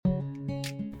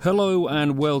Hello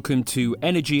and welcome to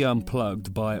Energy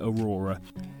Unplugged by Aurora.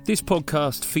 This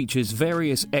podcast features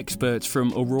various experts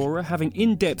from Aurora having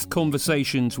in-depth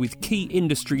conversations with key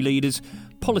industry leaders,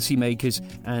 policymakers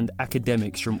and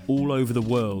academics from all over the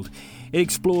world. It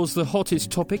explores the hottest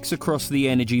topics across the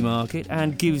energy market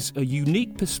and gives a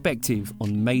unique perspective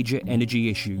on major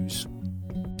energy issues.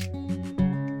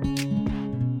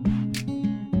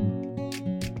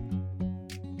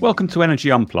 Welcome to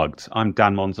Energy Unplugged. I'm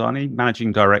Dan Monzani,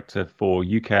 Managing Director for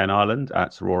UK and Ireland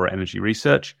at Aurora Energy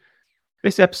Research.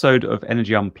 This episode of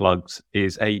Energy Unplugged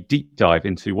is a deep dive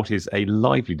into what is a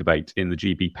lively debate in the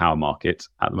GB power market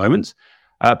at the moment,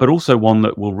 but also one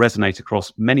that will resonate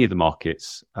across many of the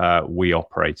markets we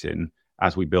operate in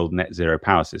as we build net zero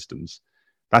power systems.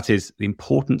 That is the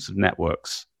importance of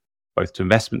networks, both to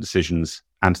investment decisions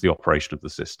and to the operation of the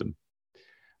system.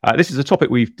 This is a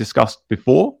topic we've discussed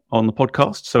before on the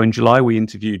podcast. So in July, we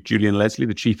interviewed Julian Leslie,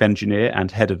 the Chief Engineer and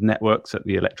Head of Networks at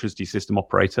the Electricity System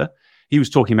Operator. He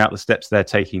was talking about the steps they're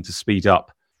taking to speed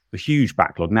up the huge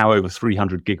backlog, now over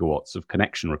 300 gigawatts of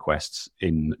connection requests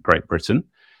in Great Britain.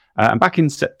 And back in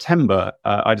September,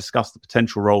 I discussed the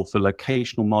potential role for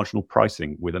locational marginal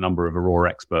pricing with a number of Aurora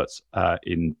experts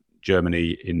in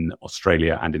Germany, in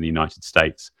Australia and in the United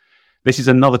States. This is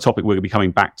another topic we're going to be coming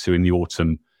back to in the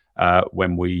autumn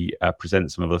when we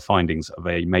present some of the findings of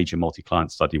a major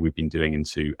multi-client study we've been doing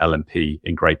into LMP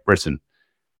in Great Britain.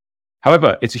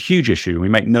 However, it's a huge issue, and we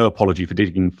make no apology for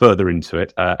digging further into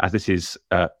it, as this is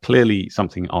clearly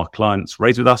something our clients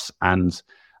raise with us and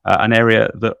an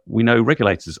area that we know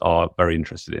regulators are very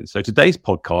interested in. So today's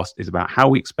podcast is about how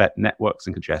we expect networks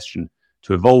and congestion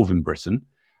to evolve in Britain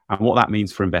and what that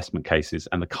means for investment cases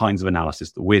and the kinds of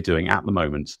analysis that we're doing at the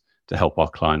moment to help our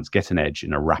clients get an edge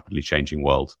in a rapidly changing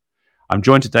world. I'm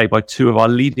joined today by two of our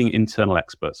leading internal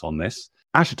experts on this.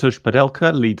 Ashutosh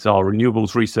Padelkar leads our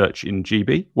renewables research in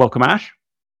GB. Welcome, Ash.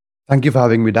 Thank you for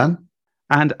having me, Dan.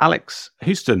 And Alex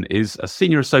Houston is a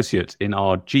senior associate in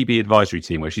our GB advisory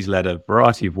team, where she's led a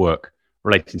variety of work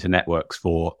relating to networks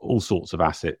for all sorts of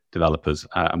asset developers.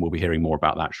 And we'll be hearing more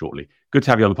about that shortly. Good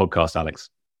to have you on the podcast, Alex.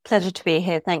 Pleasure to be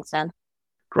here. Thanks, Dan.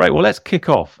 Great. Well, let's kick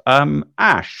off.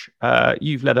 Ash,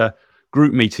 you've led a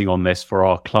group meeting on this for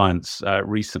our clients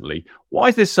recently. Why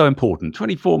is this so important?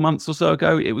 24 months or so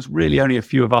ago, it was really only a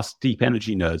few of us deep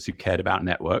energy nerds who cared about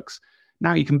networks.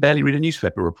 Now you can barely read a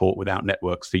newspaper report without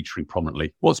networks featuring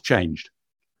prominently. What's changed?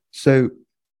 So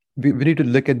we need to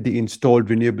look at the installed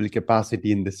renewable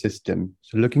capacity in the system.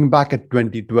 So looking back at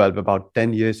 2012, about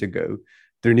 10 years ago,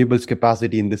 the renewables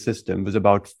capacity in the system was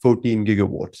about 14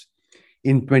 gigawatts.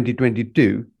 In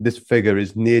 2022, this figure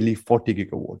is nearly 40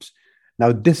 gigawatts.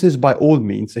 Now, this is by all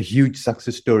means a huge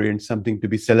success story and something to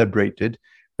be celebrated,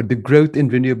 but the growth in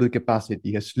renewable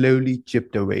capacity has slowly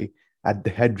chipped away at the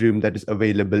headroom that is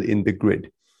available in the grid.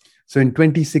 So in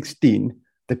 2016,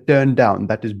 the turn down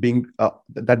that is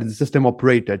the system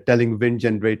operator telling wind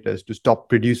generators to stop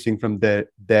producing from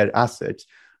their assets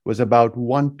was about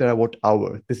 1 terawatt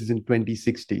hour. This is in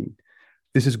 2016.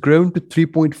 This has grown to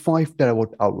 3.5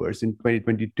 terawatt hours in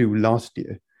 2022 last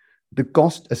year. The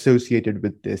cost associated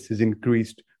with this has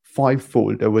increased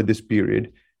fivefold over this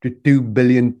period to £2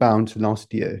 billion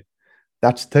last year.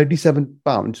 That's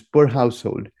 £37 per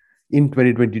household in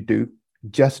 2022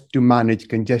 just to manage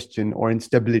congestion or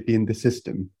instability in the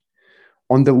system.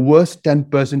 On the worst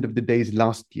 10% of the days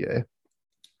last year,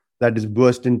 that is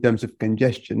worst in terms of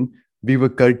congestion, we were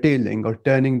curtailing or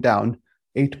turning down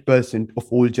 8% of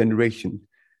all generation.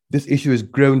 This issue has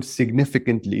grown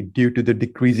significantly due to the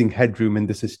decreasing headroom in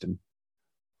the system.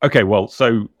 Okay, well,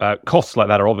 so costs like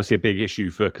that are obviously a big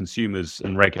issue for consumers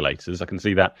and regulators. I can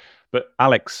see that. But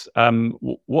Alex,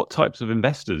 what types of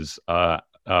investors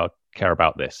care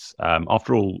about this?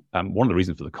 After all, one of the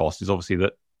reasons for the cost is obviously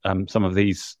that some of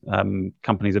these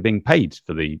companies are being paid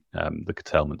for the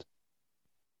curtailment.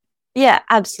 Yeah,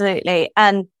 absolutely.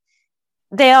 And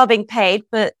they are being paid,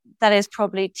 but that is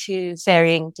probably to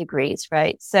varying degrees,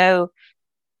 right? So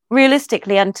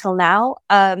realistically, until now,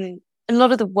 a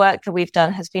lot of the work that we've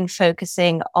done has been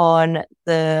focusing on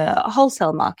the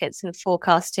wholesale markets and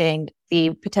forecasting the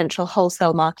potential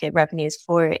wholesale market revenues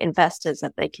for investors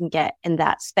that they can get in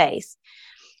that space.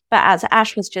 But as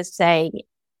Ash was just saying,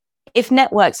 if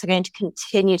networks are going to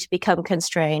continue to become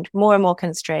constrained, more and more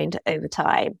constrained over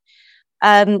time,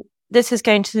 this is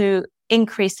going to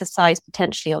increase the size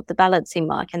potentially of the balancing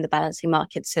market and the balancing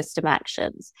market system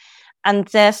actions. And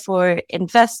therefore,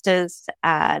 investors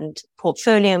and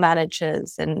portfolio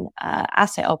managers and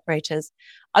asset operators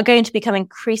are going to become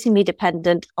increasingly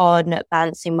dependent on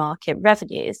balancing market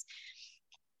revenues.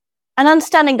 And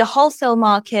understanding the wholesale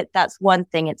market, that's one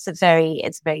thing. It's a very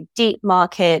deep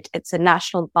market. It's a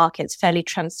national market. It's fairly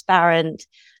transparent.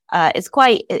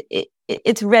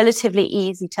 It's relatively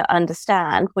easy to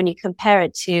understand when you compare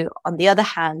it to, on the other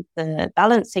hand, the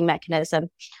balancing mechanism,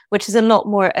 which is a lot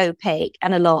more opaque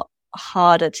and a lot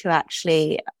harder to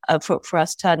actually for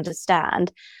us to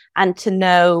understand and to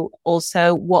know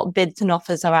also what bids and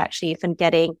offers are actually even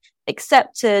getting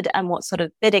accepted and what sort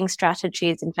of bidding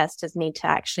strategies investors need to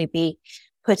actually be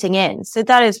putting in. So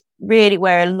that is really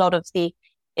where a lot of the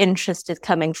interest is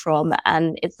coming from,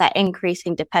 and it's that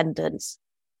increasing dependence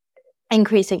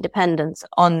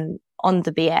on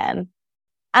the BM.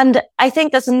 And I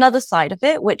think there's another side of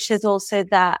it, which is also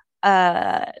that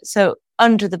so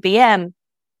under the BM,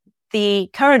 the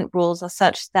current rules are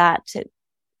such that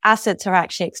assets are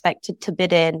actually expected to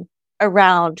bid in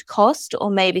around cost, or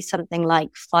maybe something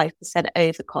like 5%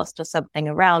 over cost or something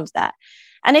around that.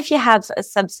 And if you have a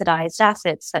subsidized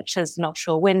asset, such as an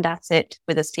offshore wind asset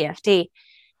with a CFD,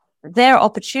 their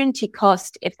opportunity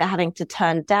cost, if they're having to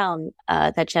turn down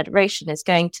their generation, is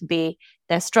going to be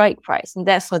their strike price. And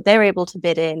therefore, they're able to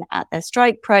bid in at their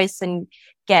strike price and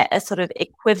get a sort of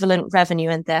equivalent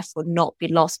revenue and therefore not be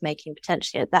loss-making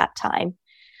potentially at that time.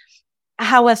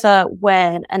 However,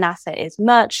 when an asset is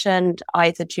merchant,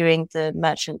 either during the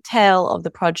merchant tail of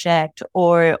the project,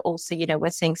 or also,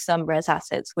 we're seeing some res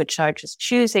assets which are just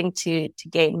choosing to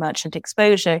gain merchant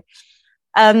exposure,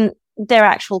 their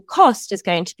actual cost is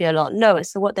going to be a lot lower.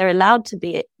 So what they're allowed to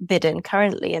be bid in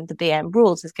currently in the BM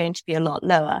rules is going to be a lot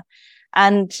lower.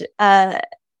 And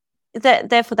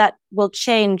therefore, that will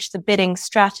change the bidding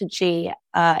strategy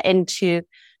into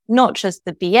not just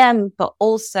the BM, but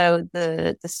also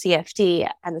the CFD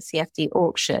and the CFD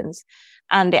auctions.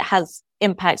 And it has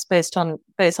impacts both on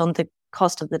the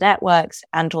cost of the networks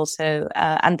and also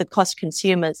and the cost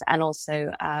consumers, and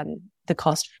also the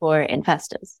cost for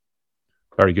investors.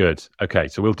 Very good. Okay,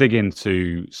 so we'll dig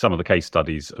into some of the case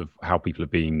studies of how people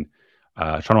have been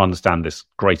trying to understand this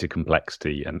greater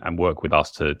complexity and work with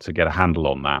us to get a handle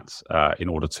on that in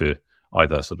order to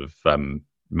either sort of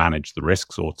manage the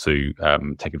risks or to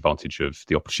take advantage of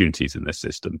the opportunities in this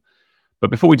system. But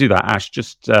before we do that, Ash,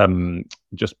 just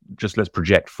let's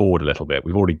project forward a little bit.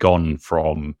 We've already gone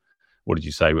from, what did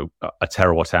you say, a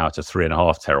terawatt hour to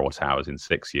 3.5 terawatt hours in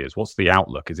 6 years. What's the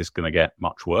outlook? Is this going to get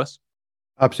much worse?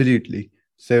 Absolutely.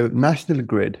 So National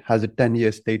Grid has a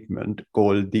 10-year statement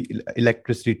called the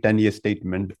Electricity 10-year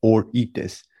Statement, or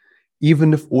ETIS.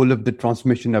 Even if all of the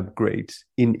transmission upgrades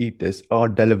in ETIS are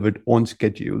delivered on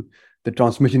schedule, the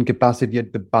transmission capacity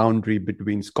at the boundary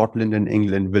between Scotland and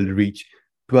England will reach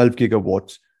 12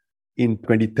 gigawatts in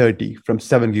 2030 from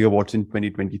 7 gigawatts in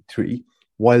 2023,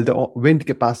 while the wind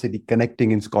capacity connecting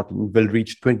in Scotland will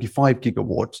reach 25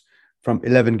 gigawatts from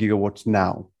 11 gigawatts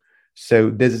now.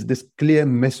 So there's this clear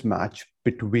mismatch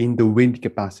between the wind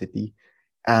capacity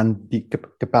and the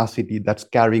capacity that's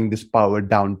carrying this power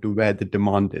down to where the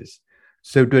demand is.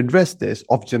 So to address this,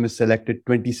 Ofgem has selected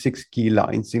 26 key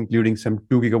lines, including some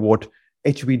 2 gigawatt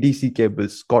HVDC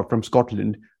cables from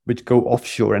Scotland, which go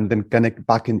offshore and then connect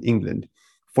back in England,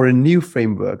 for a new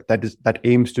framework that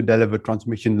aims to deliver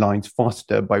transmission lines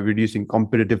faster by reducing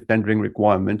competitive tendering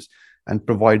requirements and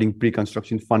providing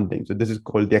pre-construction funding. So this is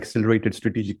called the Accelerated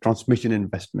Strategic Transmission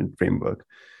Investment Framework.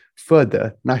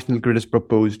 Further, National Grid has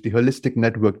proposed the holistic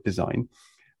network design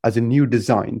as a new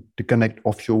design to connect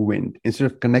offshore wind. Instead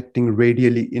of connecting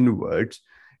radially inwards,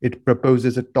 it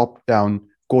proposes a top-down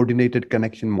coordinated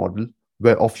connection model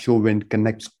where offshore wind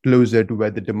connects closer to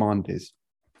where the demand is.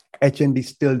 HND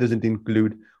still doesn't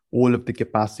include all of the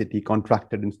capacity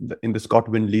contracted in the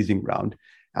ScotWind leasing round,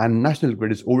 and National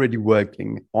Grid is already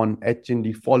working on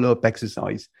HND follow-up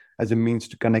exercise as a means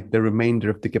to connect the remainder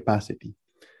of the capacity.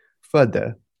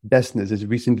 Further, DESNZ has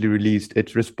recently released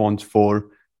its response for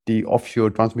the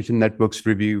Offshore Transmission Networks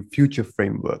Review Future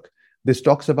Framework. This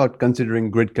talks about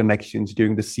considering grid connections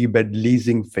during the seabed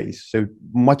leasing phase, so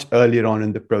much earlier on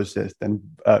in the process than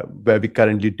where we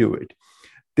currently do it.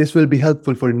 This will be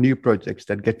helpful for new projects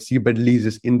that get seabed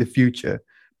leases in the future,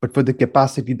 but for the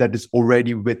capacity that is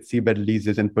already with seabed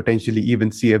leases and potentially even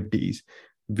CFDs,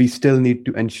 we still need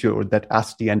to ensure that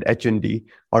ASTI and HND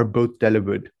are both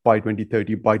delivered by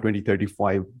 2030, by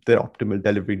 2035, their optimal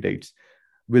delivery dates.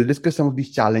 We'll discuss some of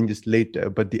these challenges later,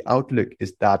 but the outlook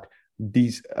is that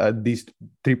these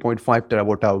 3.5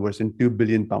 terawatt hours and £2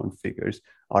 billion figures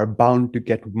are bound to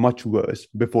get much worse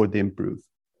before they improve.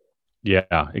 Yeah,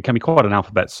 it can be quite an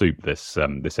alphabet soup, this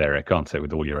area, can't it,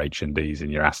 with all your HNDs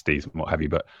and your ASTIs and what have you.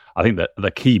 But I think that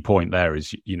the key point there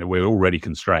is, we're already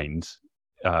constrained.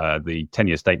 The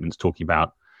 10-year statement's talking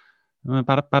about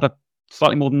a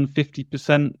slightly more than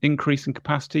 50% increase in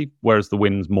capacity, whereas the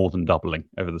wind's more than doubling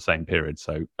over the same period.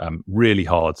 So really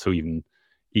hard to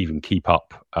even keep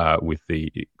up with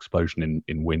the explosion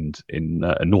in wind in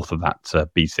north of that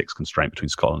B6 constraint between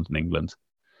Scotland and England.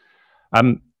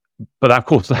 But of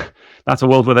course, that's a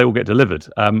world where they will get delivered.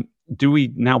 Do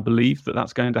we now believe that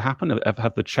that's going to happen?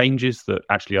 Have the changes that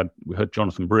actually we heard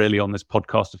Jonathan Brearley on this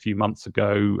podcast a few months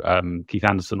ago, Keith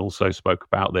Anderson also spoke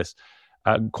about this,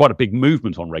 quite a big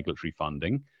movement on regulatory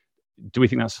funding. Do we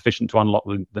think that's sufficient to unlock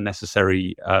the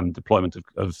necessary deployment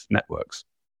of networks?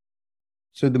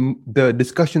 So the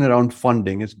discussion around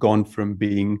funding has gone from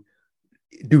being,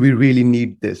 do we really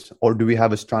need this, or do we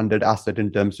have a stranded asset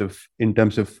in terms of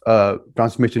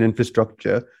transmission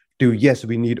infrastructure, to yes,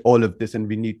 we need all of this and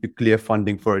we need to clear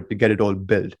funding for it to get it all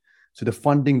built. So the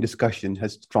funding discussion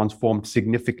has transformed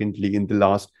significantly in the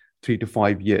last 3 to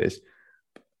 5 years.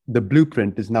 The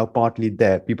blueprint is now partly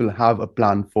there. People have a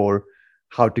plan for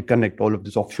how to connect all of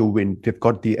this offshore wind. They've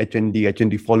got the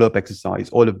HND follow-up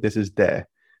exercise. All of this is there.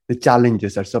 The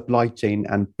challenges are supply chain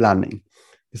and planning.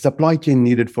 The supply chain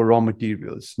needed for raw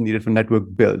materials, needed for network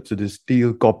build, so the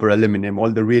steel, copper, aluminum,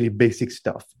 all the really basic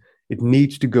stuff, it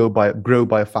needs to grow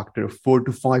by a factor of 4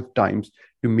 to 5 times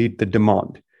to meet the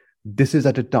demand. This is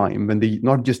at a time when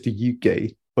not just the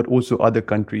UK, but also other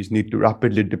countries need to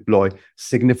rapidly deploy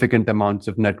significant amounts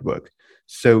of network.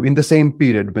 So in the same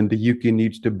period, when the UK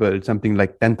needs to build something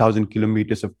like 10,000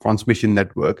 kilometers of transmission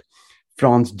network,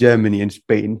 France, Germany, and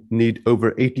Spain need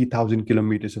over 80,000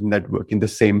 kilometers of network in the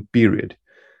same period.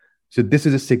 So this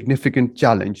is a significant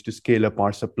challenge to scale up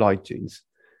our supply chains.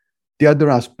 The other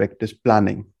aspect is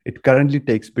planning. It currently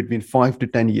takes between 5 to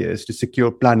 10 years to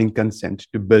secure planning consent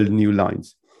to build new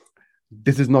lines.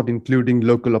 This is not including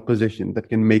local opposition that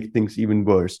can make things even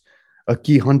worse. A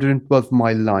key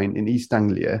 112-mile line in East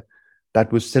Anglia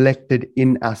that was selected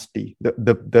in ASTI,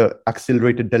 the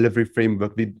accelerated delivery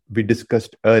framework we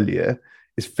discussed earlier,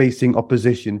 is facing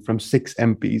opposition from 6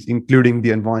 MPs, including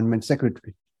the Environment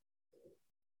Secretary.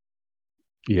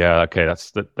 Yeah, okay,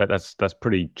 that's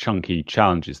pretty chunky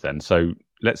challenges then. So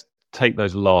let's take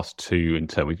those last two in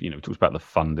turn. We've talked about the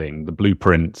funding, the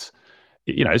blueprint.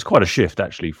 It's quite a shift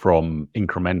actually from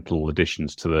incremental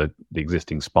additions to the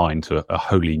existing spine to a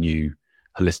wholly new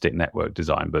holistic network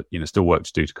design, but still work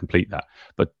to do to complete that.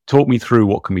 But talk me through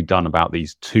what can be done about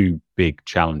these two big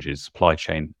challenges: supply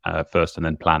chain first, and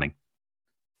then planning.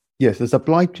 Yes, the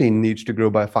supply chain needs to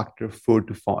grow by a factor of 4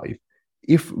 to 5.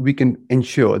 If we can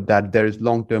ensure that there is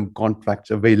long-term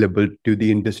contracts available to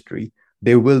the industry,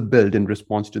 they will build in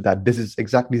response to that. This is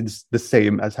exactly the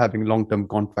same as having long-term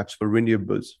contracts for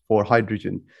renewables, for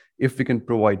hydrogen. If we can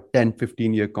provide 10,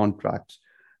 15-year contracts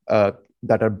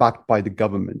that are backed by the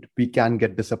government, we can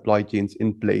get the supply chains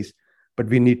in place. But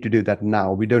we need to do that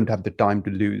now. We don't have the time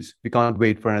to lose. We can't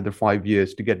wait for another 5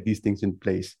 years to get these things in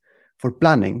place. For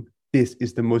planning, this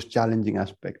is the most challenging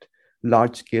aspect.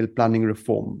 Large-scale planning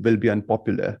reform will be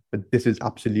unpopular, but this is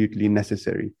absolutely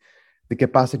necessary. The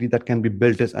capacity that can be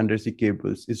built as undersea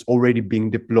cables is already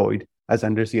being deployed as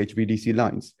undersea HVDC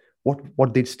lines.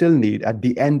 What they still need at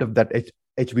the end of that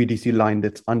HVDC line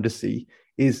that's undersea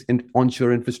is an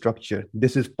onshore infrastructure.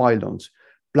 This is pylons.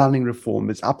 Planning reform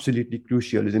is absolutely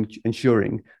crucial in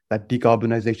ensuring that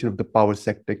decarbonization of the power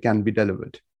sector can be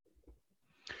delivered.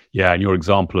 Yeah, and your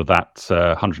example of that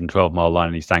 112-mile line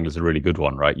in East Anglia is a really good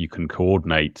one, right? You can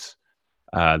coordinate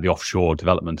the offshore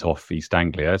development off East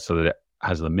Anglia so that it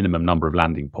has the minimum number of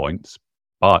landing points,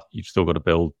 but you've still got to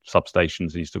build substations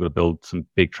and you've still got to build some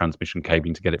big transmission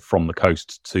cabling to get it from the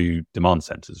coast to demand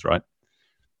centres, right?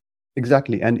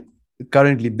 Exactly. And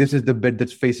currently, this is the bit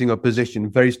that's facing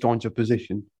opposition, very staunch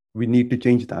opposition. We need to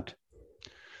change that.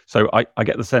 So I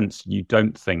get the sense you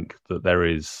don't think that there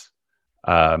is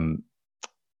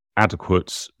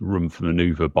adequate room for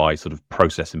manoeuvre by sort of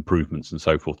process improvements and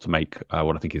so forth to make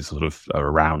what I think is sort of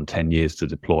around 10 years to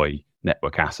deploy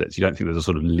network assets. You don't think there's a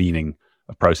sort of leaning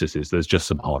of processes. There's just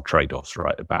some hard trade-offs,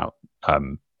 right, about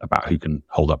who can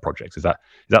hold up projects. Is that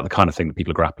the kind of thing that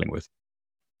people are grappling with?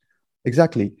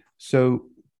 Exactly. So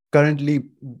currently,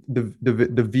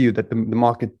 the view that the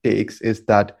market takes is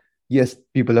that, yes,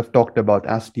 people have talked about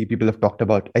ASTI, people have talked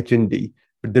about HND,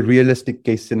 but the realistic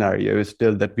case scenario is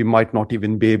still that we might not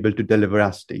even be able to deliver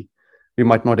ASTI. We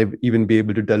might not even be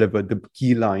able to deliver the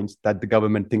key lines that the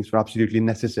government thinks are absolutely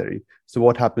necessary. So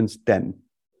what happens then?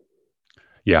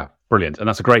 Yeah, brilliant. And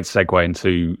that's a great segue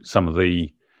into some of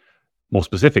the more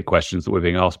specific questions that we're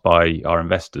being asked by our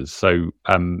investors. So,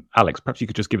 Alex, perhaps you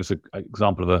could just give us an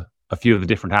example of a few of the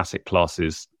different asset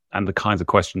classes and the kinds of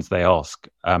questions they ask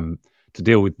to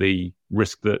deal with the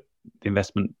risk that the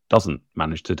investment doesn't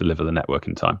manage to deliver the network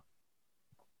in time.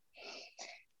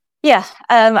 Yeah.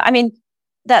 I mean,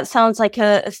 that sounds like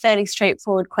a fairly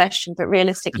straightforward question, but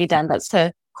realistically, Dan, that's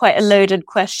quite a loaded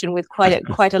question with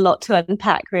quite a lot to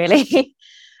unpack, really.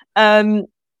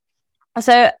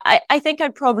 So I think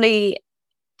I'd probably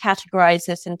categorize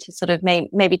this into sort of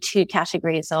maybe two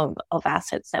categories of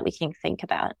assets that we can think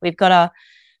about. We've got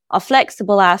our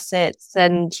flexible assets,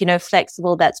 and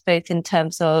flexible, that's both in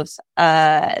terms of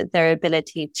their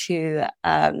ability to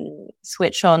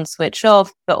switch on, switch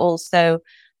off, but also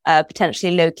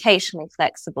potentially locationally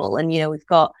flexible. And we've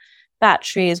got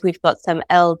batteries, we've got some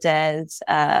LDES,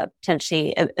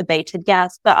 potentially abated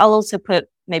gas, but I'll also put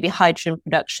maybe hydrogen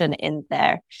production in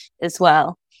there as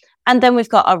well. And then we've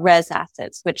got our res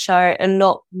assets, which are a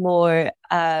lot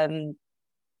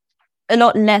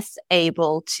less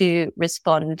able to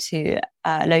respond to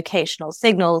locational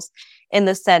signals, in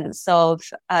the sense of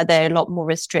they're a lot more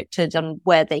restricted on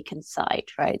where they can site,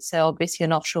 right? So obviously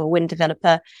an offshore wind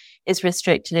developer is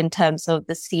restricted in terms of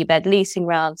the seabed leasing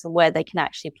rounds and where they can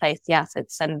actually place the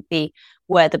assets and be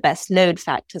where the best load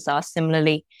factors are.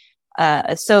 Similarly,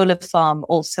 a solar farm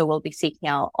also will be seeking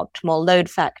out optimal load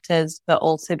factors, but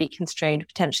also be constrained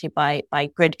potentially by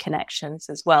grid connections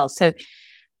as well. So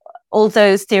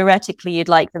although theoretically you'd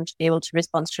like them to be able to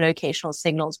respond to locational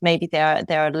signals, maybe they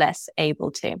are less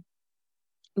able to.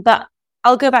 But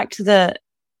I'll go back to the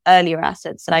earlier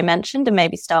assets that I mentioned and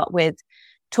maybe start with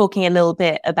talking a little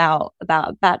bit about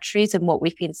batteries and what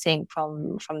we've been seeing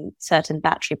from certain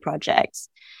battery projects.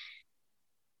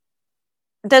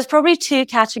 There's probably two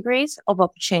categories of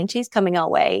opportunities coming our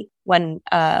way when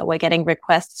we're getting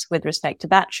requests with respect to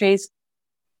batteries.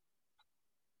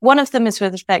 One of them is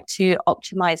with respect to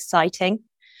optimized siting.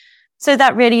 So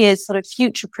that really is sort of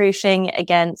future-proofing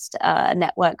against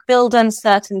network build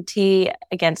uncertainty,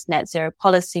 against net zero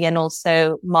policy, and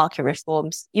also market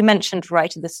reforms. You mentioned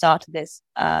right at the start of this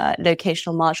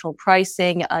locational marginal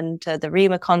pricing under the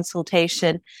REMA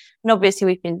consultation. And obviously,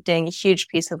 we've been doing a huge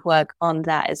piece of work on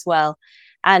that as well.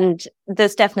 And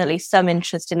there's definitely some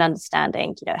interest in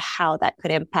understanding, how that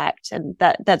could impact. And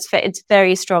it's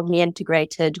very strongly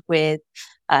integrated with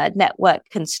network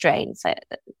constraints,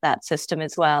 that system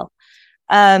as well.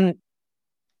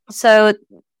 So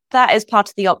that is part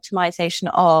of the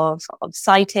optimization of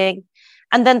siting.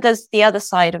 And then there's the other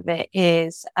side of it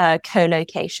is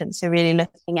co-location. So really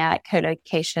looking at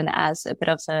co-location as a bit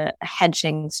of a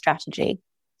hedging strategy.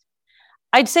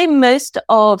 I'd say most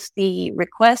of the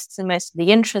requests and most of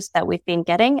the interest that we've been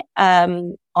getting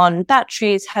on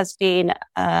batteries has been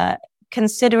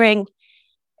considering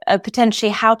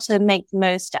potentially how to make the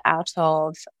most out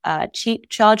of cheap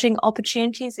charging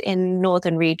opportunities in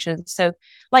northern regions. So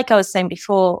like I was saying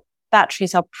before,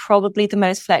 batteries are probably the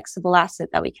most flexible asset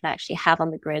that we can actually have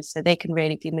on the grid. So they can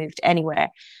really be moved anywhere.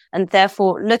 And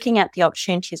therefore, looking at the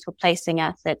opportunities for placing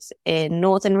assets in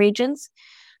northern regions,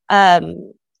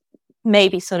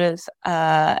 maybe sort of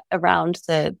around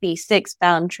the B6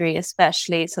 boundary,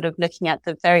 especially sort of looking at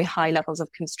the very high levels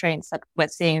of constraints that we're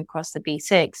seeing across the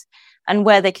B6 and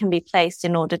where they can be placed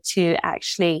in order to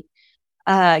actually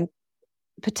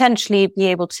potentially be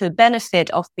able to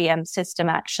benefit off BM system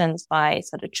actions by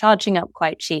sort of charging up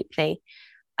quite cheaply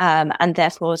and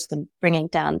therefore bringing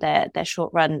down their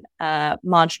short run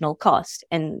marginal cost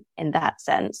in that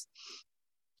sense.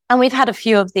 And we've had a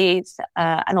few of these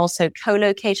and also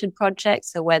co-located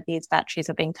projects. So where these batteries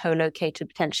are being co-located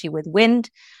potentially with wind.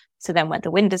 So then when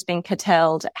the wind is being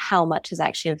curtailed, how much is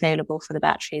actually available for the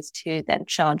batteries to then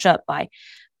charge up by?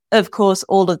 Of course,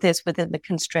 all of this within the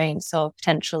constraints of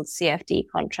potential CFD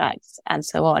contracts and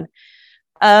so on.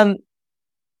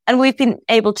 And we've been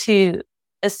able to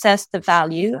assess the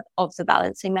value of the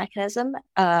balancing mechanism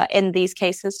in these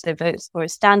cases, so both for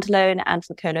standalone and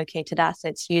for co-located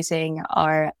assets using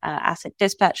our asset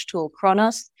dispatch tool,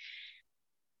 Kronos.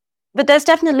 But there's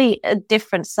definitely a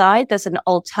different side. There's an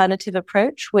alternative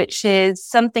approach, which is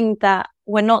something that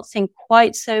we're not seeing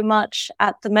quite so much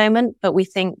at the moment, but we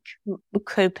think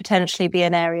could potentially be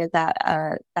an area that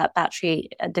battery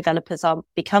developers are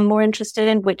become more interested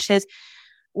in, which is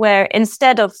where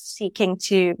instead of seeking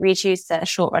to reduce their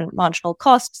short-run marginal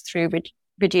costs through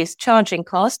reduced charging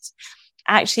costs,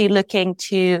 actually looking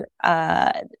to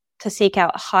seek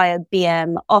out higher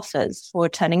BM offers for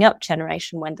turning up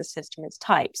generation when the system is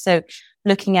tight. So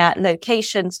looking at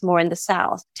locations more in the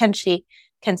south, potentially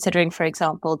considering, for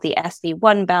example, the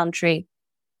SE1 boundary,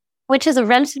 which is a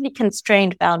relatively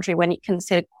constrained boundary when you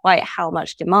consider quite how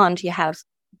much demand you have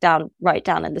right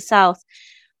down in the south,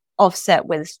 offset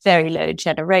with very low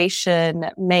generation,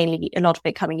 mainly a lot of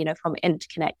it coming, from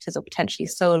interconnectors or potentially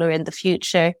solar in the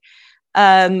future.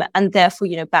 And therefore,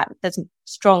 there's a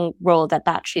strong role that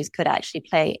batteries could actually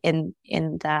play in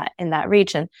that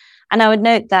region. And I would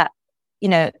note that,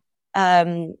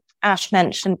 Ash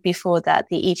mentioned before that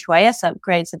the ETYS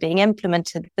upgrades are being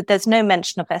implemented, but there's no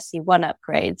mention of SC1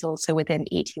 upgrades also within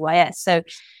ETYS. So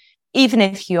even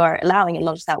if you are allowing a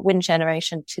lot of that wind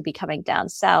generation to be coming down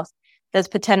south, there's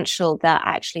potential that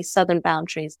actually southern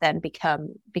boundaries then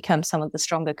become some of the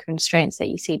stronger constraints that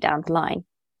you see down the line.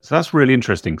 So that's really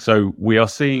interesting. So we are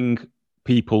seeing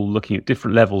people looking at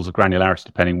different levels of granularity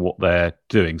depending what they're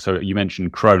doing. So you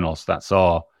mentioned Kronos. That's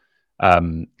our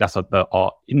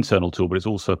internal tool, but it's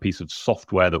also a piece of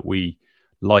software that we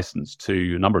license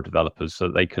to a number of developers so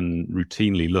that they can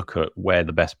routinely look at where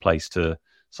the best place to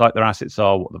site their assets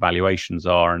are, what the valuations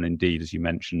are, and indeed, as you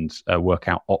mentioned, work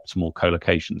out optimal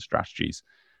co-location strategies.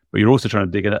 But you're also trying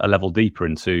to dig a level deeper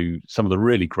into some of the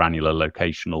really granular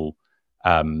locational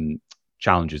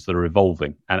challenges that are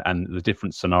evolving and the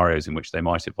different scenarios in which they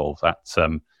might evolve. That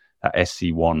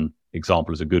SC1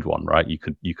 example is a good one, right? You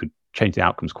could change the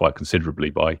outcomes quite considerably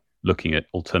by looking at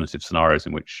alternative scenarios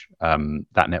in which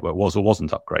that network was or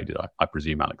wasn't upgraded, I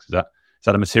presume, Alex. Is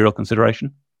that a material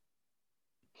consideration?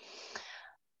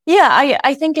 Yeah,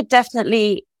 I think it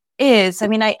definitely is. I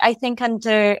mean, I think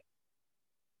under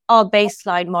our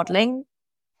baseline modeling,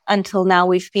 until now,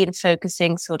 we've been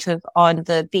focusing sort of on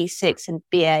the B6 and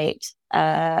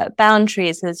B8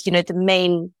 boundaries as, the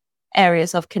main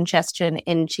areas of congestion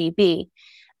in GB.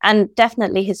 And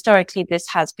definitely, historically, this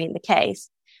has been the case.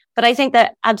 But I think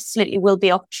there absolutely will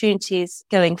be opportunities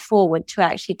going forward to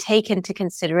actually take into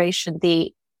consideration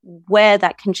where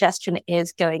that congestion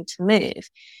is going to move.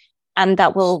 And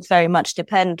that will very much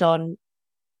depend on,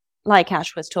 like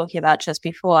Ash was talking about just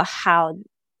before, how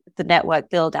the network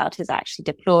build out is actually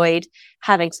deployed,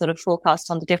 having sort of forecast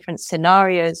on the different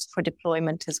scenarios for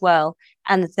deployment as well,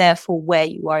 and therefore where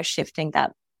you are shifting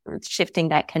that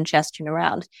congestion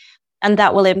around. And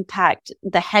that will impact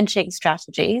the hedging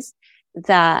strategies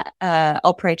that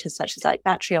operators such as like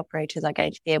battery operators are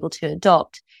going to be able to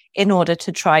adopt in order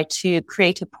to try to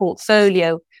create a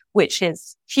portfolio which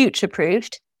is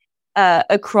future-proofed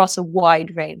across a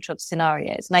wide range of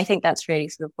scenarios. And I think that's really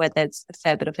sort of where there's a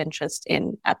fair bit of interest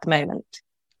in at the moment.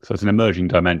 So it's an emerging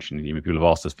dimension. People have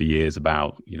asked us for years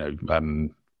about,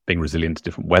 being resilient to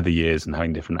different weather years and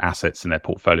having different assets in their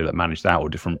portfolio that manage that, or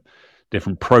different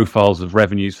profiles of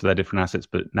revenues for their different assets.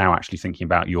 But now actually thinking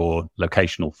about your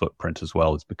locational footprint as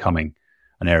well is becoming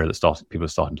an area that people are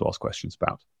starting to ask questions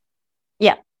about.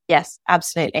 Yeah, yes,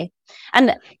 absolutely.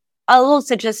 And I'll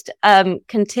also just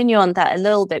continue on that a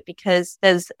little bit, because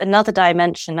there's another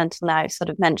dimension. Until now, I've sort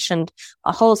of mentioned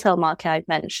a wholesale market. I've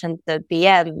mentioned the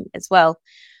BM as well.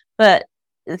 But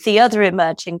the other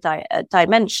emerging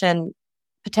dimension,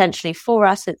 potentially for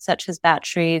assets such as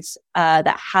batteries,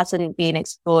 that hasn't been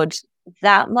explored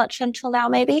that much until now,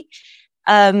 maybe,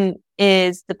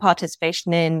 is the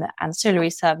participation in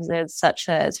ancillary services such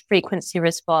as frequency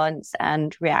response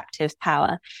and reactive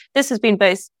power. This has been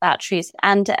both batteries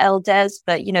and LDES,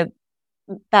 but,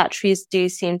 batteries do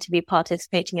seem to be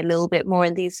participating a little bit more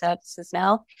in these services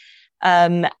now.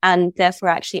 And therefore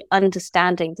actually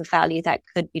understanding the value that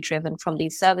could be driven from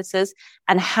these services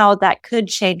and how that could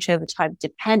change over time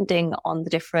depending on the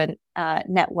different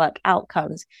network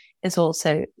outcomes is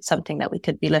also something that we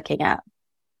could be looking at.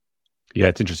 Yeah,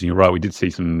 it's interesting. You're right. We did see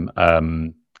some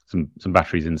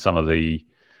batteries in some of the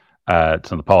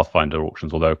Pathfinder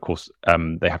auctions, although of course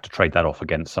they have to trade that off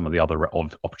against some of the other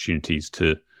opportunities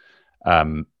to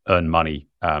earn money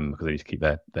because they need to keep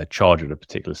their charge at a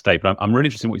particular state. But I'm really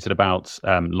interested in what you said about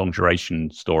long duration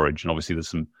storage, and obviously there's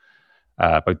some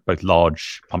both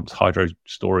large pumped hydro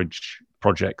storage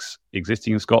projects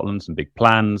existing in Scotland, some big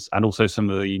plans, and also some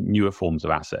of the newer forms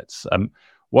of assets.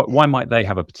 Why might they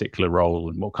have a particular role,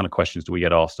 and what kind of questions do we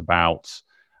get asked about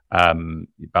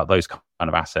those kind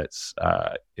of assets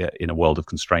in a world of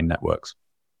constrained networks?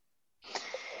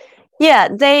 Yeah,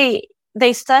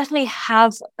 they certainly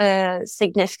have a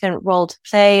significant role to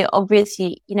play.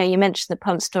 Obviously, you mentioned the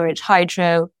pump storage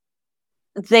hydro.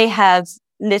 They have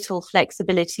little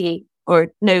flexibility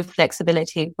or no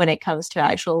flexibility when it comes to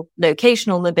actual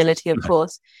locational mobility, of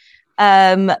course.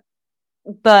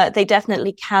 But they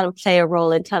definitely can play a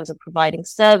role in terms of providing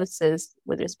services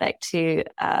with respect to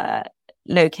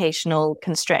locational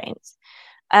constraints.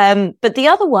 But the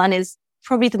other one is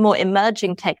probably the more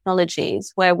emerging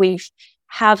technologies where we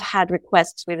have had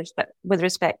requests with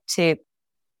respect to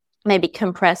maybe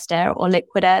compressed air or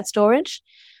liquid air storage,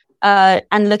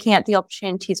 and looking at the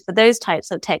opportunities for those types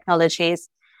of technologies,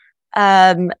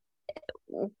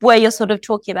 where you're sort of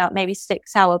talking about maybe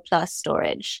 6 hour plus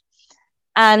storage.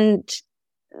 And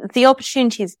the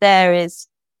opportunities there is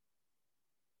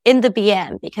in the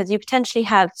BM, because you potentially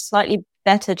have slightly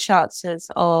better chances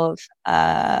of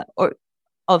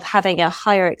having a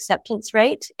higher acceptance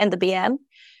rate in the BM.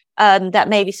 That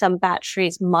maybe some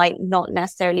batteries might not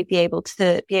necessarily be able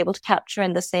to capture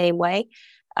in the same way,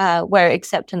 where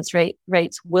acceptance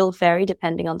rates will vary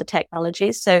depending on the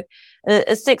technologies. So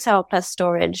a 6 hour plus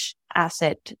storage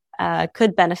asset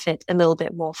could benefit a little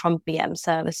bit more from BM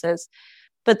services,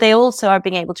 but they also are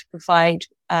being able to provide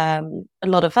a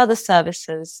lot of other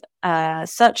services,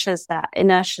 such as that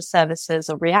inertia services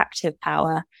or reactive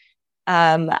power.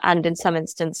 And in some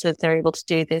instances, they're able to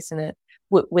do this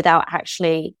without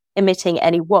actually emitting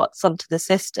any watts onto the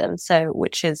system. So,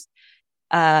 which is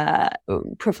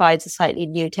provides a slightly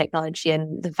new technology,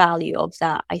 and the value of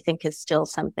that, I think, is still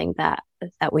something that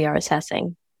we are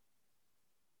assessing.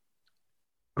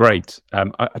 Great.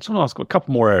 I just want to ask a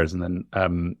couple more areas, and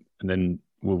then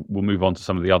we'll move on to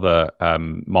some of the other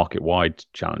market-wide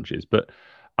challenges. But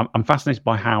I'm fascinated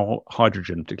by how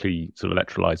hydrogen, particularly sort of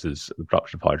electrolyzers, the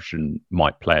production of hydrogen,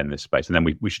 might play in this space. And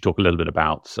then we should talk a little bit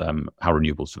about how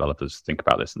renewables developers think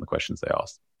about this and the questions they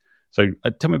ask. So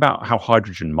tell me about how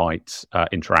hydrogen might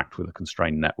interact with a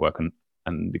constrained network, and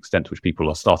the extent to which people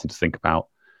are starting to think about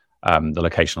the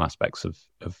locational aspects of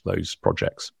those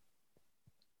projects.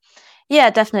 Yeah,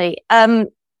 definitely.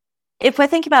 If we're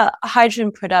thinking about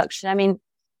hydrogen production, I mean,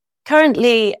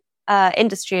 currently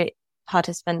industry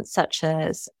participants such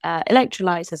as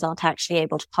electrolyzers aren't actually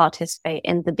able to participate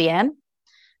in the BM.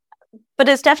 But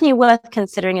it's definitely worth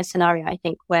considering a scenario, I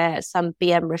think, where some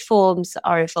BM reforms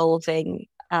are evolving,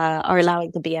 are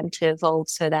allowing the BM to evolve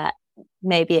so that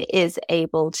maybe it is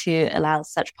able to allow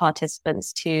such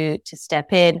participants to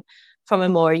step in from a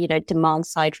more, demand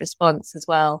side response as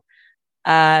well.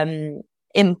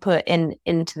 Input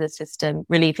into the system,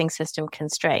 relieving system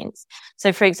constraints.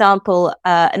 So, for example,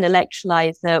 an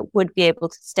electrolyzer would be able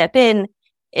to step in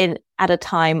at a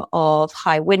time of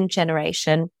high wind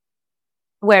generation,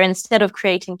 where instead of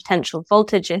creating potential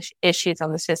voltage issues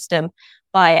on the system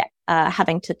by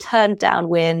having to turn down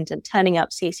wind and turning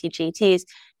up CCGTs,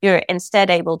 you're instead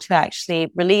able to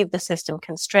actually relieve the system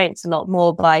constraints a lot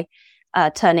more by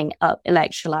turning up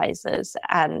electrolyzers.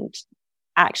 And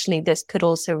actually, this could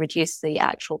also reduce the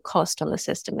actual cost on the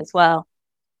system as well.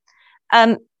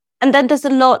 And then there's a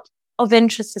lot of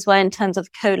interest as well in terms of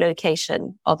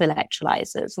co-location of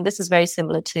electrolyzers. And this is very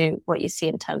similar to what you see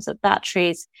in terms of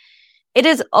batteries. It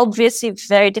is obviously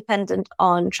very dependent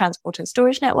on transport and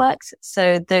storage networks.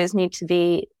 So those need to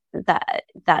be,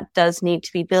 that does need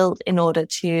to be built in order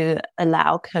to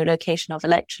allow co-location of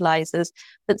electrolyzers.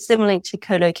 But similarly to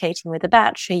co-locating with a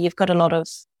battery, you've got a lot of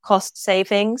cost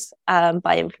savings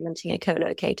by implementing a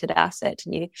co-located asset,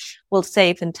 and you will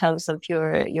save in terms of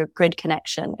your grid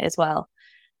connection as well.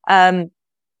 And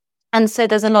so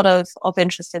there's a lot of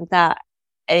interest in that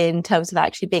in terms of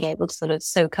actually being able to sort of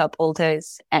soak up all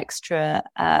those extra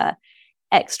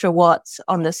watts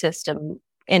on the system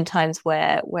in times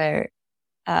where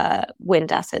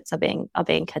wind assets are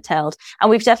being curtailed. And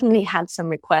we've definitely had some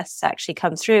requests actually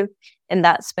come through in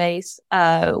that space,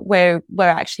 where we're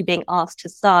actually being asked to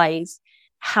size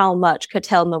how much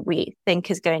curtailment we think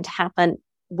is going to happen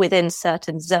within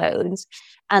certain zones,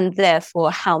 and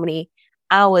therefore how many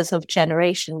hours of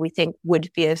generation we think would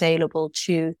be available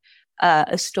to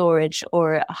a storage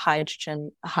or a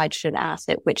hydrogen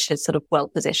asset, which is sort of well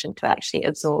positioned to actually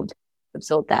absorb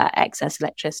that excess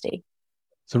electricity.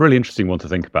 It's a really interesting one to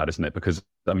think about, isn't it? Because,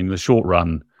 I mean, in the short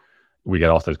run, we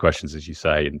get asked those questions, as you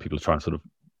say, and people are trying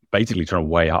to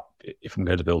weigh up, if I'm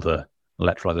going to build an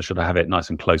electrolyzer, should I have it nice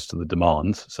and close to the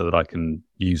demand so that I can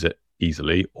use it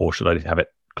easily, or should I have it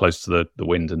close to the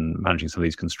wind and managing some of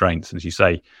these constraints? And as you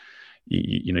say,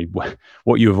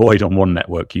 what you avoid on one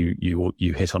network, you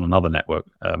hit on another network,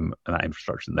 and that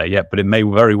infrastructure isn't there yet. But it may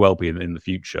very well be in the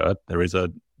future there is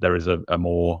a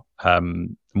more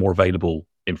available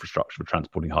infrastructure for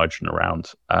transporting hydrogen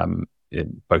around,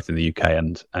 both in the UK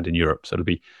and in Europe. So it'll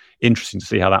be interesting to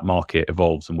see how that market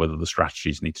evolves and whether the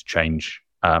strategies need to change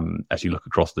as you look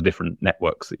across the different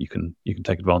networks that you can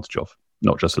take advantage of,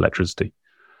 not just electricity.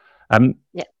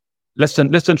 Yeah. Let's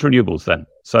turn to renewables then.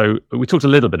 So we talked a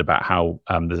little bit about how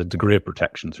there's a degree of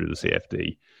protection through the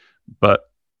CFD, but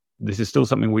this is still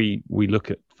something we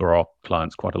look at for our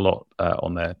clients quite a lot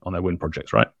on their wind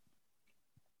projects, right?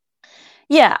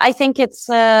 Yeah, I think it's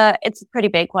a pretty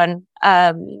big one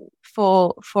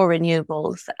for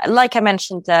renewables. Like I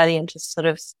mentioned earlier, and just sort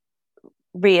of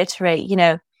reiterate,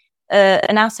 an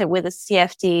asset with a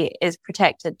CFD is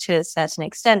protected to a certain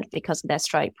extent because of their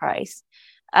strike price.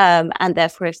 And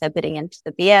therefore, if they're bidding into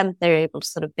the BM, they're able to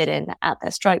sort of bid in at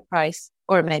their strike price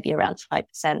or maybe around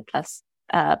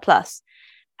 5% plus.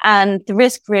 And the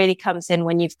risk really comes in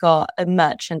when you've got a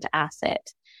merchant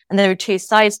asset. And there are two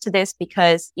sides to this,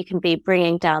 because you can be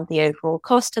bringing down the overall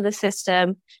cost of the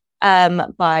system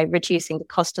by reducing the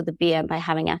cost of the BM by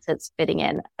having assets bidding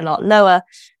in a lot lower.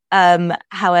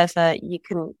 However, you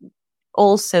can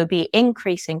also be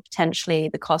increasing potentially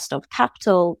the cost of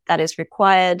capital that is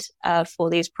required for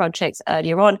these projects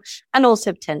earlier on, and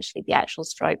also potentially the actual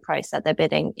strike price that they're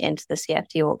bidding into the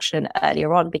CFD auction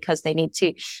earlier on, because they need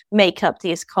to make up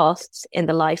these costs in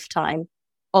the lifetime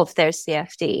of their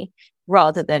CFD,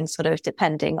 rather than sort of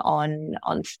depending on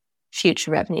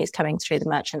future revenues coming through the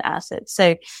merchant assets.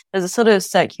 So there's a sort of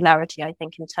circularity, I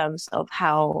think, in terms of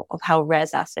how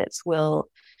RES assets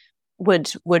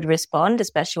would respond,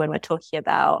 especially when we're talking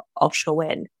about offshore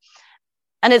wind.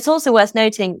 And it's also worth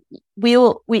noting, we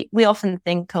often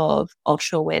think of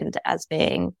offshore wind as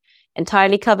being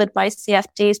entirely covered by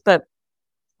CFDs, but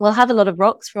we'll have a lot of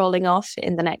rocks rolling off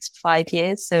in the next 5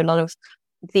 years. So a lot of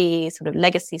the sort of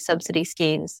legacy subsidy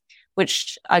schemes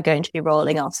which are going to be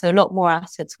rolling off. So a lot more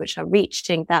assets which are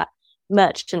reaching that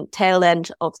merchant tail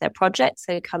end of their project,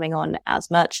 so coming on as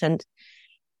merchant.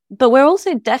 But we're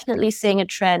also definitely seeing a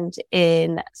trend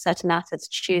in certain assets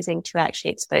choosing to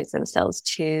actually expose themselves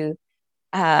to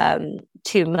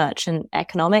merchant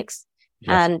economics.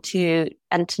 Yes.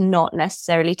 and to not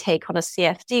necessarily take on a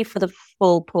CFD for the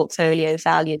full portfolio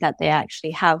value that they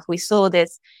actually have. We saw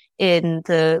this in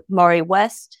the Moray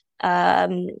West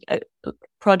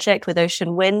project with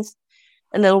Ocean Winds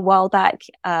a little while back.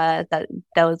 That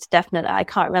there was definitely, I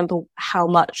can't remember how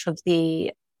much of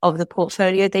the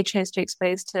portfolio they chose to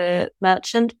expose to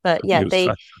merchant, but yeah, I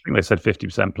think they said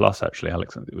 50% plus. Actually,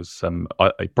 Alex, it was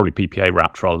probably PPA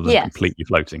wrapped rather than completely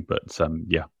floating. But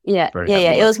yeah.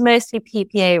 It was mostly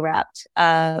PPA wrapped,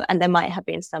 and there might have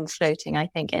been some floating, I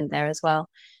think, in there as well.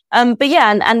 But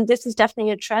yeah, and this is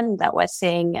definitely a trend that we're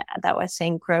seeing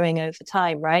growing over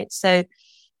time, right? So,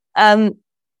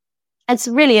 it's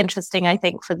really interesting, I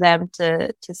think, for them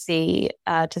to see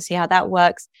how that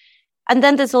works. And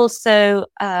then there's also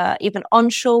even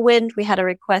onshore wind. We had a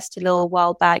request a little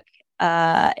while back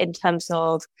in terms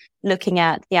of looking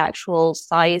at the actual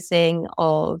sizing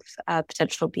of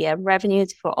potential BM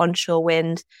revenues for onshore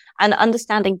wind, and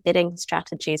understanding bidding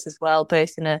strategies as well,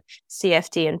 both in a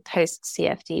CFD and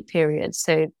post-CFD period.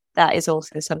 So that is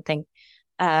also something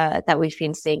that we've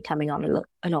been seeing coming on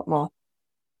a lot more.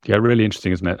 Yeah, really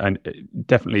interesting, isn't it? And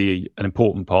definitely an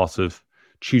important part of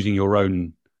choosing your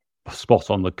own spot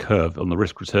on the curve, on the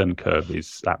risk return curve,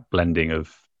 is that blending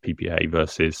of PPA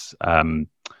versus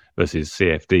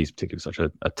CFDs, particularly such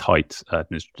a tight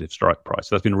administrative strike price.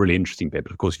 So that's been a really interesting bit.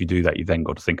 But of course, if you do that, you then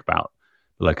got to think about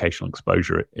the locational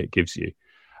exposure it gives you.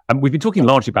 And we've been talking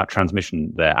largely about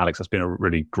transmission there, Alex. That's been a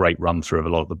really great run through of a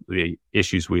lot of the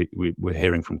issues we're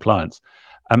hearing from clients.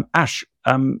 Ash,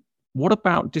 what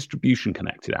about distribution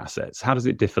connected assets? How does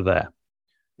it differ there?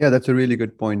 Yeah, that's a really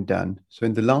good point, Dan. So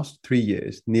in the last 3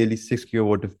 years, nearly 6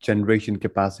 gigawatt of generation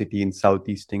capacity in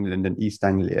Southeast England and East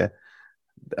Anglia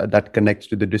that connects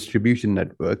to the distribution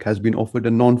network has been offered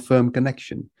a non-firm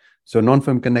connection. So a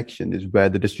non-firm connection is where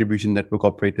the distribution network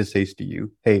operator says to you,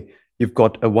 hey, you've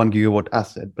got a 1 gigawatt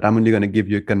asset, but I'm only going to give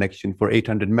you a connection for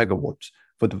 800 megawatts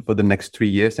for the next 3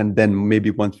 years. And then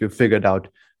maybe once we've figured out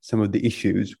some of the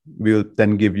issues, we'll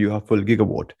then give you a full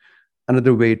gigawatt.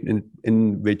 Another way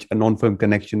in which a non-firm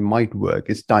connection might work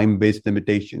is time-based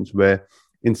limitations, where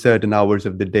in certain hours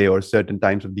of the day or certain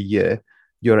times of the year,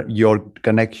 your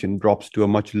connection drops to a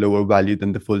much lower value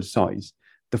than the full size.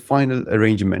 The final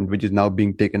arrangement, which is now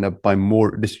being taken up by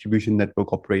more distribution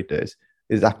network operators,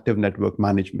 is active network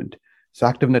management. So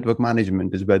active network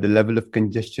management is where the level of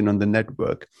congestion on the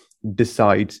network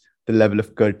decides the level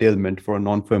of curtailment for a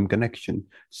non-firm connection.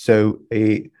 So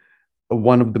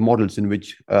one of the models in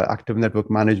which active network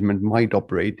management might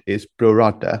operate is pro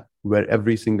rata, where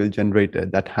every single generator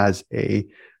that has a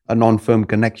non-firm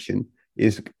connection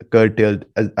is curtailed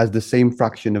as the same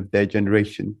fraction of their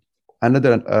generation.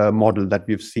 Another model that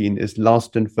we've seen is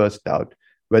last in, first out,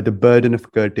 where the burden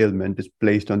of curtailment is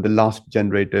placed on the last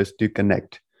generators to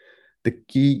connect. The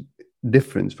key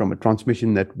difference from a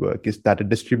transmission network is that a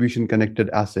distribution connected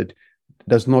asset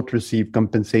does not receive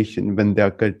compensation when they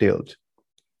are curtailed.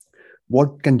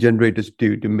 What can generators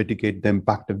do to mitigate the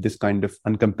impact of this kind of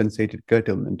uncompensated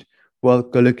curtailment? Well,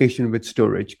 co-location with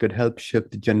storage could help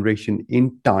shift the generation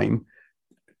in time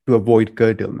to avoid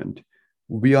curtailment.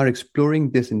 We are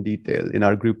exploring this in detail in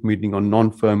our group meeting on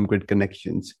non-firm grid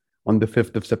connections on the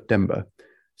 5th of September.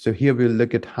 So here we'll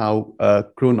look at how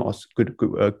Kronos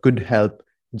could help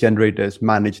generators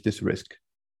manage this risk.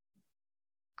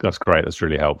 That's great. That's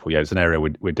really helpful. Yeah, it's an area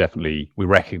we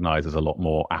recognise there's a lot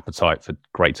more appetite for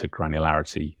greater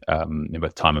granularity in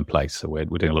both time and place. So we're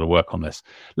doing a lot of work on this.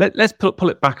 Let's pull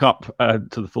it back up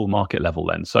to the full market level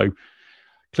then. So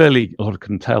clearly a lot of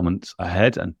curtailment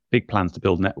ahead and big plans to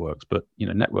build networks, but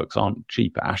networks aren't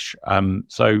cheap, Ash.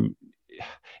 So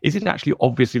is it actually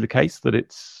obviously the case that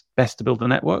it's best to build the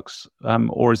networks,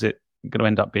 or is it going to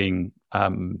end up being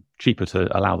cheaper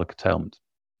to allow the curtailment?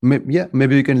 Maybe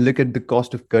we can look at the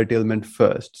cost of curtailment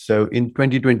first. So in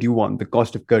 2021, the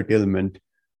cost of curtailment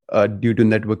due to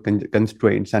network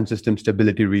constraints and system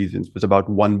stability reasons was about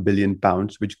 £1 billion,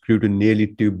 which grew to nearly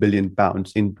 £2 billion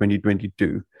in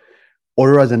 2022.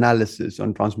 Aurora's analysis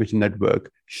on transmission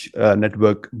network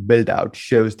build-out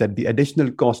shows that the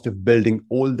additional cost of building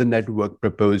all the network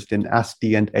proposed in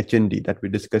ASTI and HND that we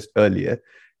discussed earlier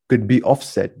could be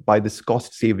offset by this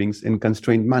cost savings in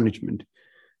constraint management.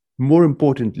 More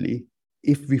importantly,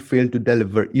 if we fail to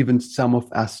deliver even some of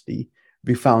ASTI,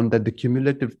 we found that the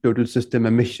cumulative total system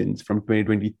emissions from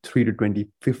 2023 to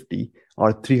 2050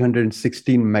 are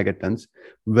 316 megatons,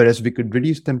 whereas we could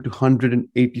reduce them to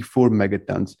 184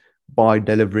 megatons by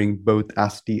delivering both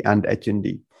ASTI and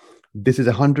HND. This is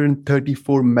a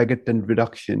 134 megaton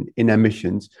reduction in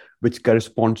emissions, which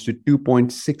corresponds to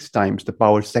 2.6 times the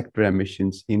power sector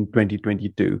emissions in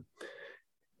 2022.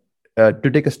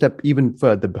 To take a step even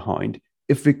further behind,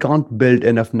 if we can't build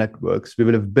enough networks, we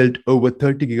will have built over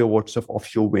 30 gigawatts of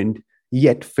offshore wind,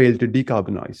 yet failed to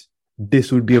decarbonize.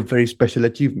 This would be a very special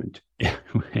achievement. Yeah,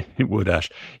 it would,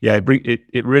 Ash. Yeah,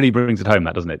 it really brings it home,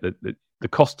 that, doesn't it? The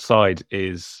cost side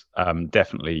is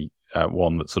definitely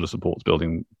one that sort of supports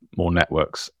building more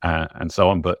networks and so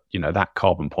on. But that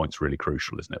carbon point's really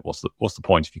crucial, isn't it? What's the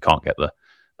point if you can't get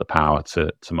the power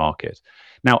to market?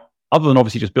 Now, other than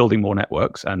obviously just building more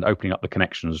networks and opening up the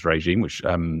connections regime, which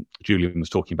Julian was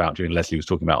talking about, Julian Leslie was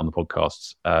talking about on the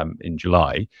podcasts in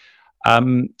July,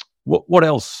 what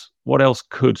else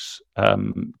could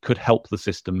help the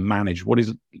system manage what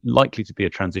is likely to be a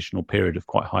transitional period of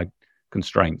quite high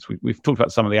constraints? We've talked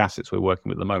about some of the assets we're working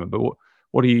with at the moment, but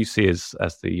what do you see as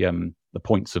the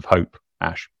points of hope,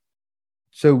 Ash?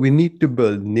 So we need to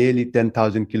build nearly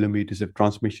 10,000 kilometers of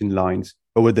transmission lines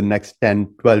over the next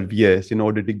 10, 12 years in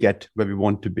order to get where we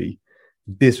want to be.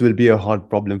 This will be a hard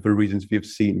problem for reasons we've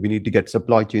seen. We need to get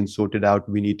supply chain sorted out.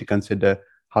 We need to consider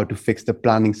how to fix the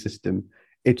planning system.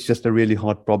 It's just a really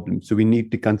hard problem. So we need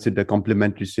to consider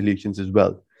complementary solutions as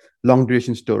well. Long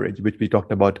duration storage, which we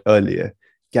talked about earlier,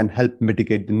 can help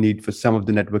mitigate the need for some of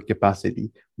the network capacity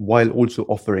while also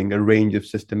offering a range of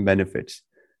system benefits.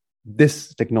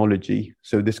 This technology,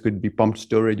 so this could be pumped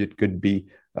storage, it could be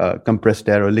compressed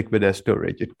air or liquid air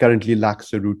storage, it currently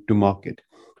lacks a route to market.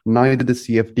 Neither the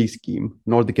CFD scheme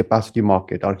nor the capacity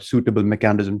market are suitable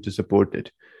mechanisms to support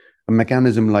it. A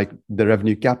mechanism like the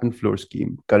revenue cap and floor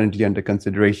scheme, currently under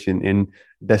consideration in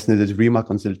DESNZ's REMA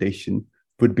consultation,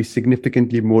 would be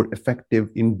significantly more effective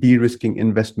in de-risking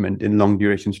investment in long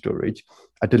duration storage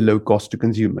at a low cost to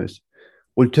consumers.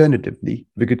 Alternatively,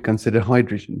 we could consider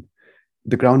hydrogen.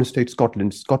 The Crown Estate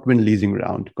Scotland's ScotWind leasing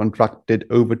round contracted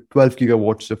over 12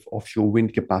 gigawatts of offshore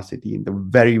wind capacity in the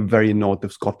very, very north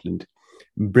of Scotland.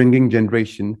 Bringing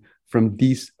generation from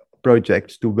these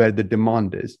projects to where the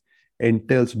demand is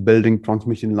entails building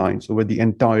transmission lines over the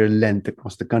entire length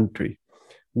across the country.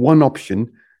 One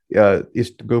option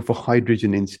is to go for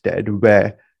hydrogen instead,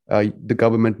 where the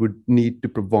government would need to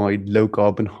provide low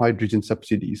carbon hydrogen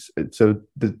subsidies. So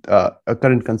a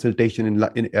current consultation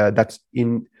that's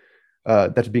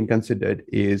being considered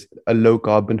is a low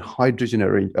carbon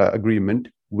hydrogen agreement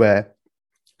where,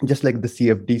 just like the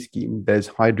CFD scheme, there's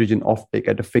hydrogen offtake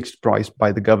at a fixed price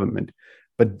by the government.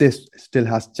 But this still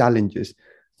has challenges.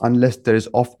 Unless there is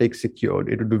offtake secured,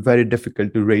 it would be very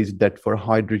difficult to raise debt for a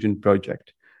hydrogen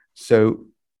project. So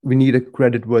we need a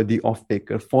creditworthy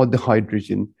offtaker for the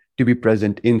hydrogen to be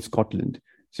present in Scotland.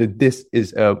 So this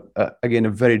is, again,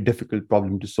 a very difficult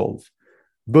problem to solve.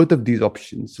 Both of these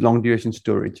options, long duration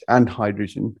storage and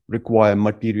hydrogen, require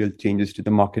material changes to the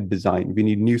market design. We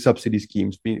need new subsidy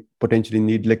schemes. We potentially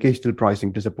need locational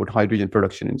pricing to support hydrogen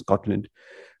production in Scotland.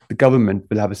 The government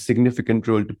will have a significant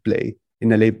role to play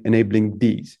in enabling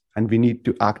these, and we need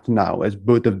to act now, as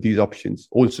both of these options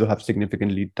also have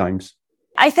significant lead times.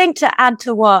 I think to add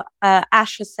to what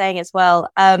Ash was saying as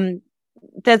well,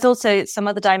 there's also some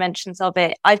other dimensions of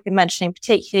it I've been mentioning,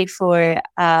 particularly for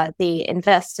the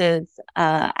investors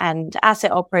and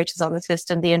asset operators on the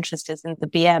system. The interest is in the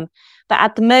BM. But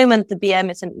at the moment, the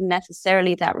BM isn't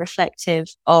necessarily that reflective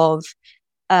of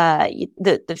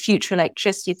the future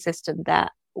electricity system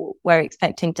that we're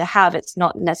expecting to have. It's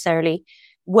not necessarily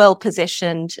well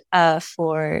positioned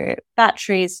for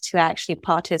batteries to actually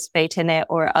participate in it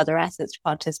or other assets to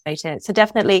participate in it. So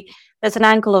definitely there's an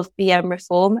angle of BM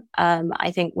reform,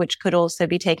 I think, which could also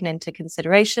be taken into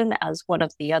consideration as one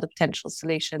of the other potential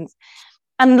solutions.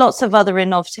 And lots of other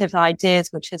innovative ideas,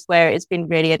 which is where it's been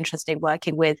really interesting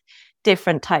working with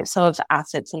different types of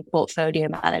assets and portfolio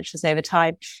managers over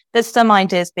time. There's some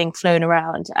ideas being flown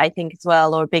around, I think, as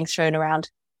well, or being thrown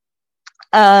around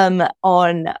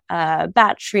on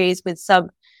batteries, with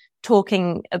some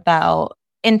talking about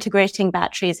integrating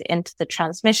batteries into the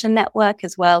transmission network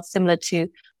as well, similar to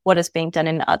what is being done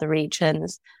in other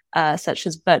regions, such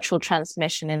as virtual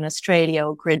transmission in Australia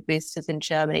or grid boosters in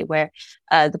Germany, where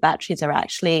the batteries are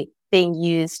actually being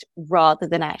used rather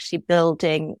than actually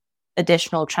building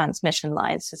additional transmission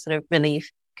lines to sort of relieve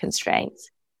constraints.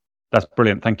 That's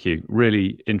brilliant. Thank you.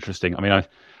 Really interesting. I mean,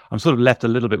 I'm sort of left a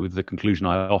little bit with the conclusion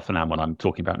I often am when I'm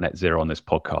talking about net zero on this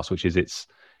podcast, which is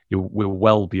we're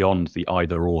well beyond the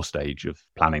either or stage of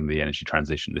planning the energy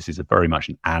transition. This is very much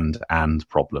an and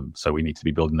problem. So we need to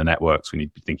be building the networks. We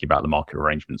need to be thinking about the market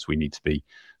arrangements. We need to be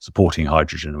supporting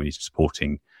hydrogen. We need to be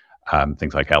supporting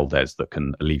things like LDES that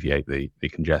can alleviate the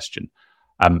congestion.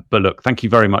 But look, thank you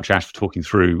very much, Ash, for talking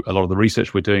through a lot of the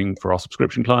research we're doing for our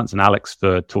subscription clients, and Alex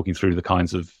for talking through the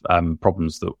kinds of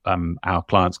problems that our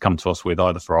clients come to us with,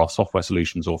 either for our software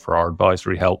solutions or for our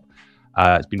advisory help.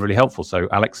 It's been really helpful. So,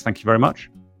 Alex, thank you very much.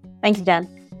 Thank you, Dan.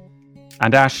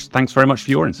 And Ash, thanks very much for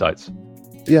your insights.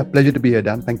 Yeah, pleasure to be here,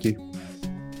 Dan. Thank you.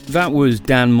 That was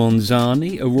Dan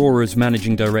Monzani, Aurora's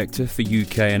Managing Director for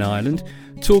UK and Ireland,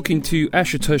 talking to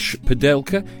Ashutosh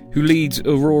Padelka, who leads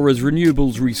Aurora's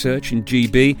renewables research in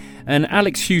GB, and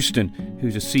Alex Houston,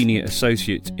 who's a Senior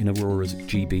Associate in Aurora's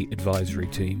GB advisory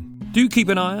team. Do keep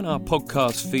an eye on our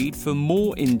podcast feed for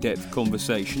more in-depth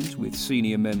conversations with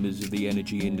senior members of the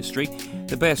energy industry.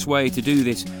 The best way to do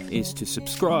this is to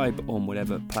subscribe on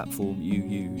whatever platform you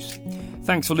use.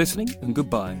 Thanks for listening, and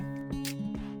goodbye.